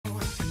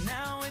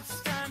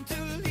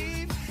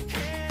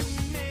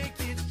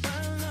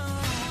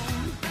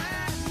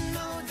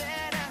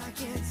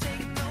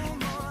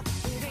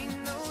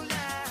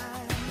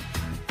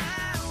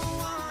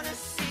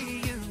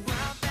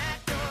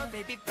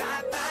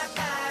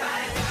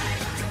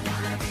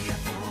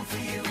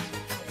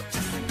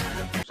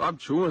stop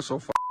chewing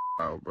so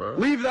out, bro.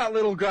 Leave that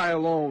little guy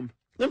alone.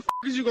 Then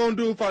is you gonna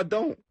do if I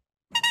don't?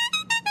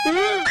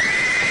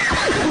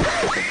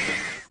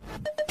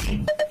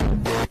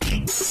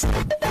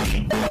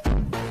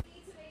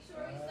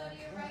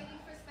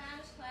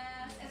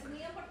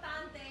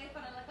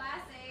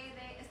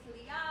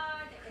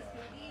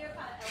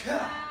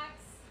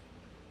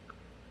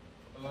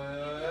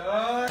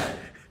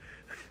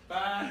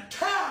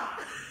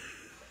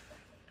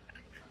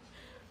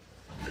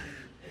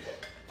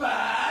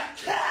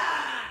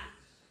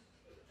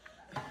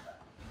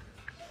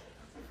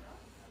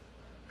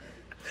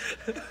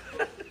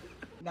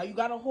 Now you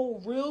gotta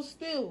hold real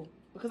still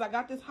because I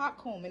got this hot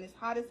comb and it's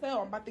hot as hell.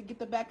 I'm about to get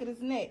the back of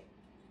his neck.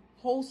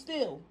 Hold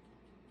still.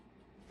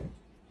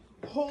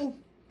 Hold.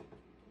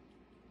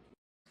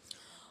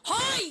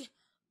 Hoy!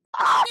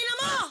 Ina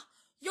mo!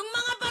 Yung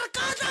mga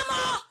barkada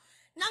mo!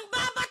 Nang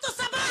babato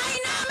sa bahay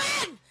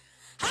namin!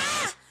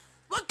 Ha?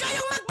 Huwag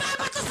kayong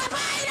magbabato sa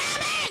bahay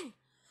namin!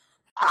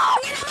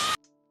 Ina mo!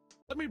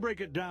 Let me break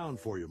it down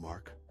for you,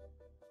 Mark.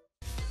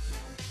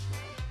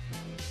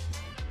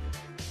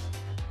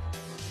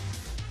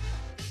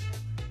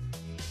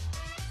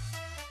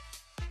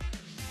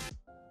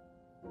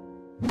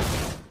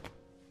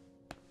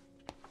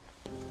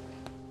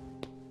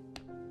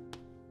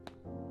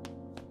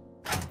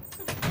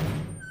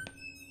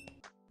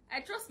 I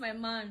trust my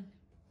man.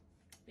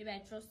 Baby,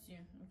 I trust you,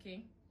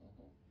 okay?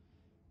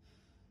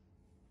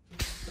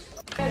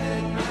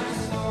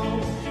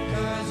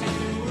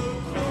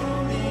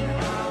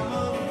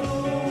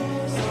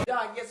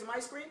 Dog, get some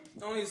ice cream?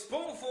 Only a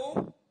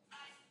spoonful.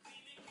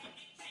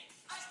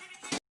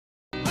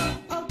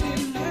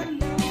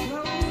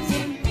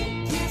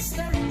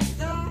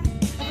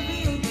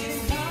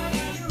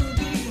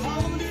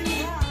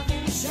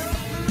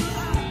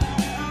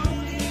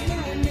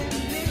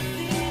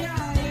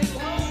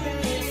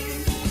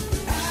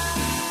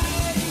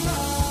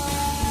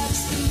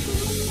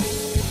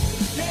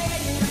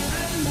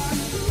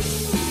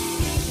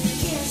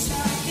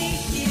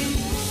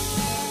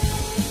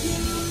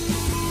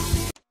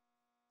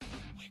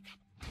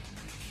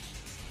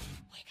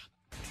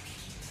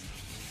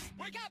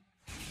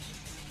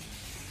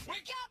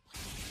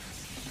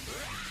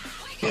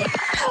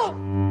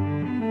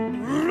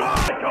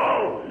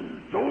 Michael!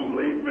 Don't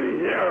leave me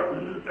here!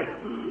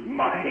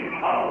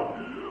 Michael!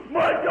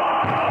 My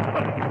God!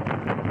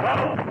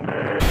 Help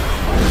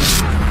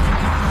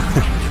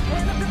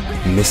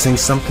me! Missing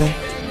something?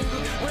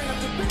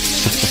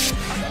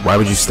 Why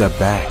would you step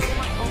back?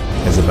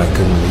 As if I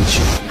couldn't reach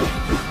you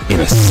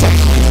in a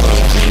second.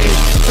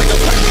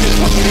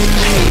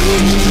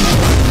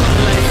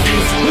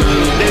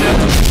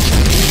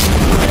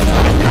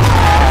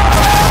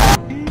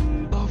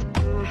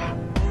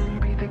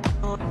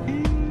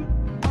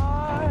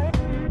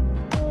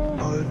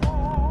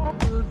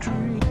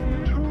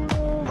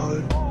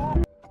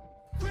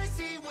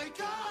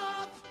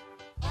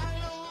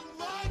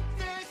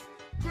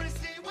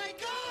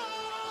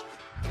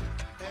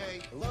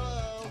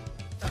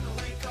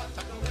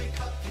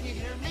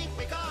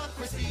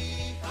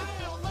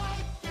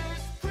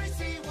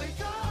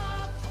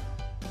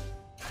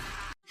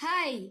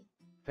 Hi!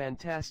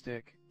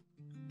 Fantastic.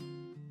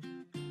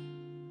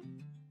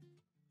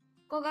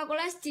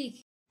 Coca-Cola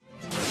stick.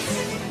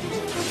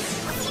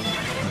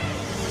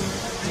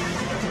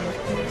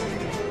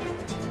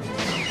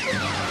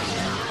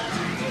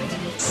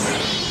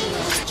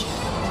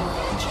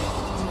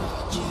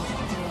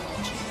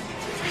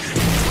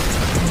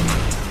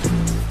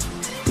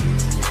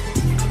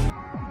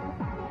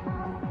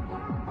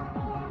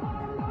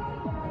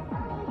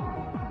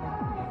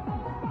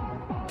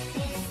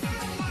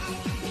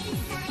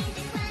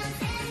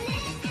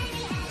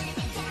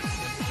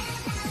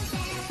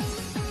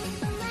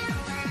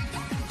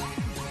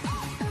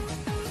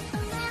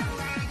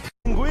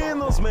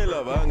 Pingüinos me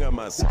la van a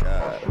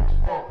mascar.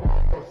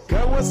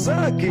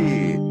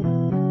 Kawasaki.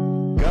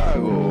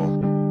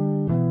 Cago.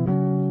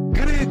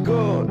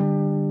 Crico.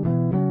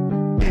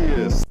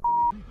 Yes.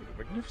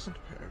 Magnificent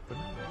pair of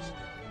bananas.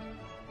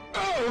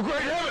 Oh,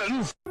 great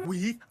heavens!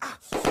 We are.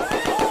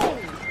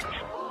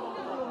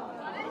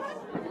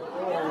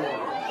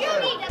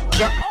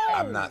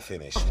 I'm not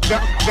finished.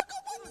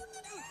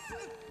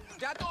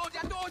 Jatuh,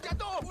 jatuh,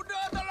 jatuh.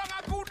 Udah, tolong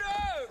aku,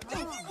 udah.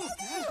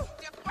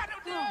 Cepat,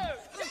 udah.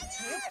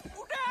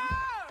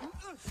 Udah.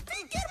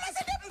 Pikir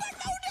masa depan,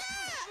 udah.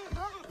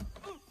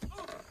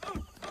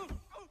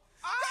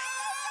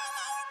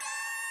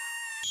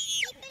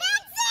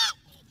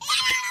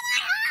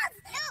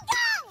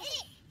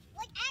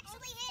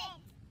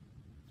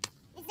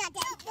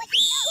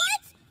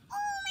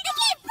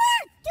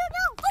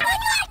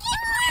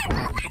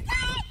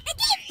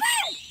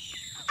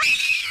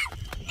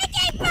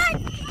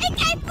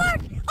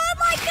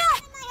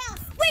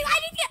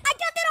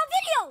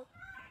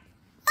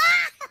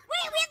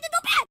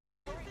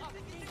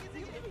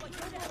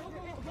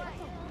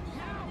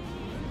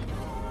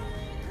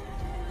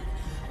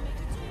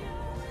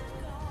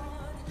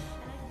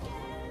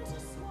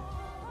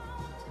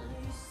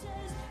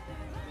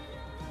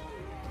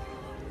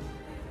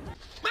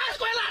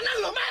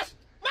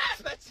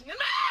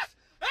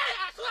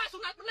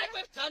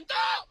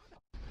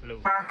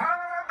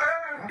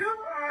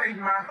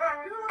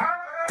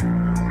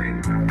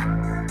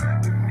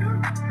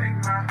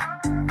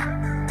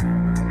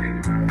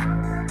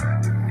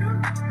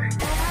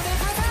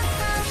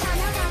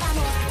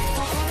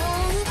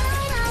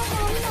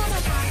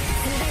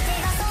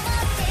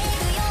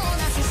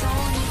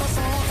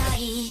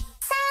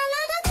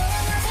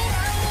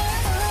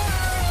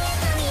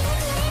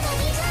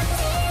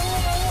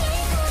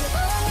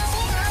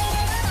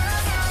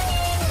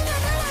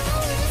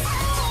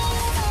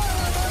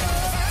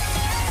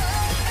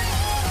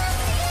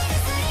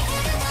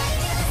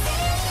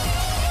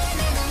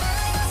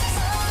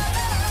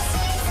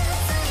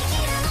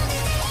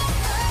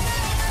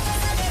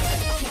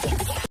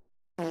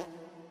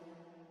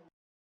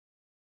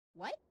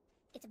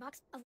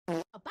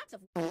 box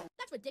of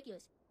that's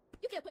ridiculous.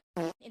 You can't put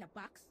in a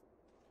box.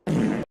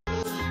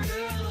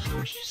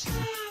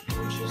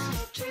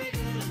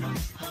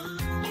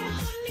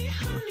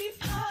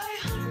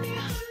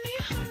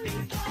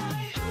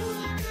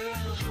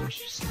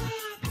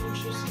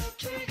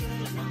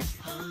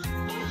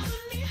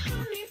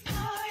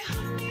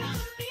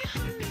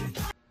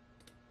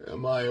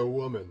 Am I a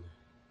woman?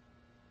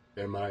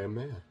 Am I a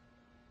man?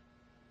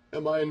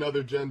 Am I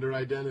another gender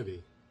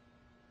identity?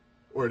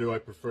 Or do I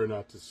prefer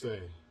not to say?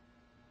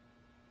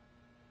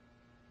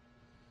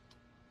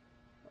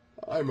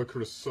 I'm a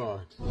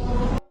croissant.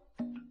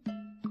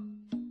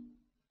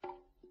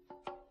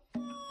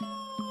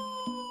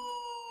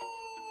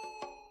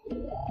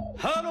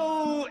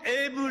 Hello,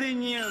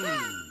 everyone.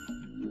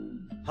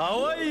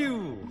 How are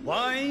you?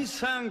 Fine,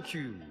 thank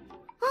you.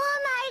 Oh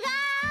my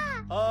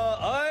god!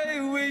 I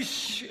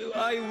wish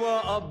I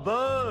were a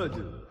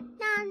bird.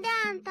 なんで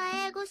あんた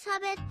英語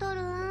喋っと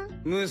る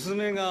ん？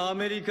娘がア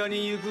メリカ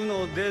に行く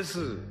ので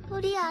す。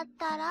鳥やっ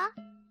たら？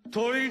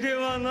鳥で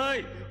はな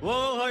い。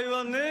我が輩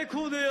は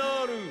猫で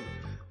ある。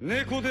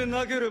猫で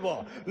なけれ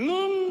ば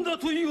何だ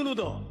というの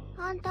だ。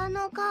あんた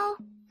の顔、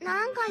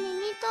なんかに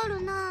似と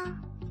る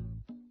な。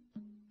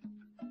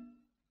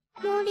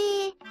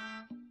森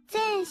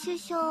前首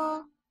相。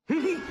もう、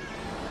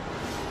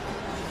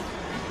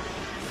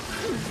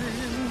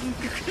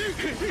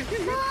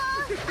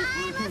ア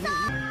イムソ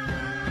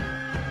ー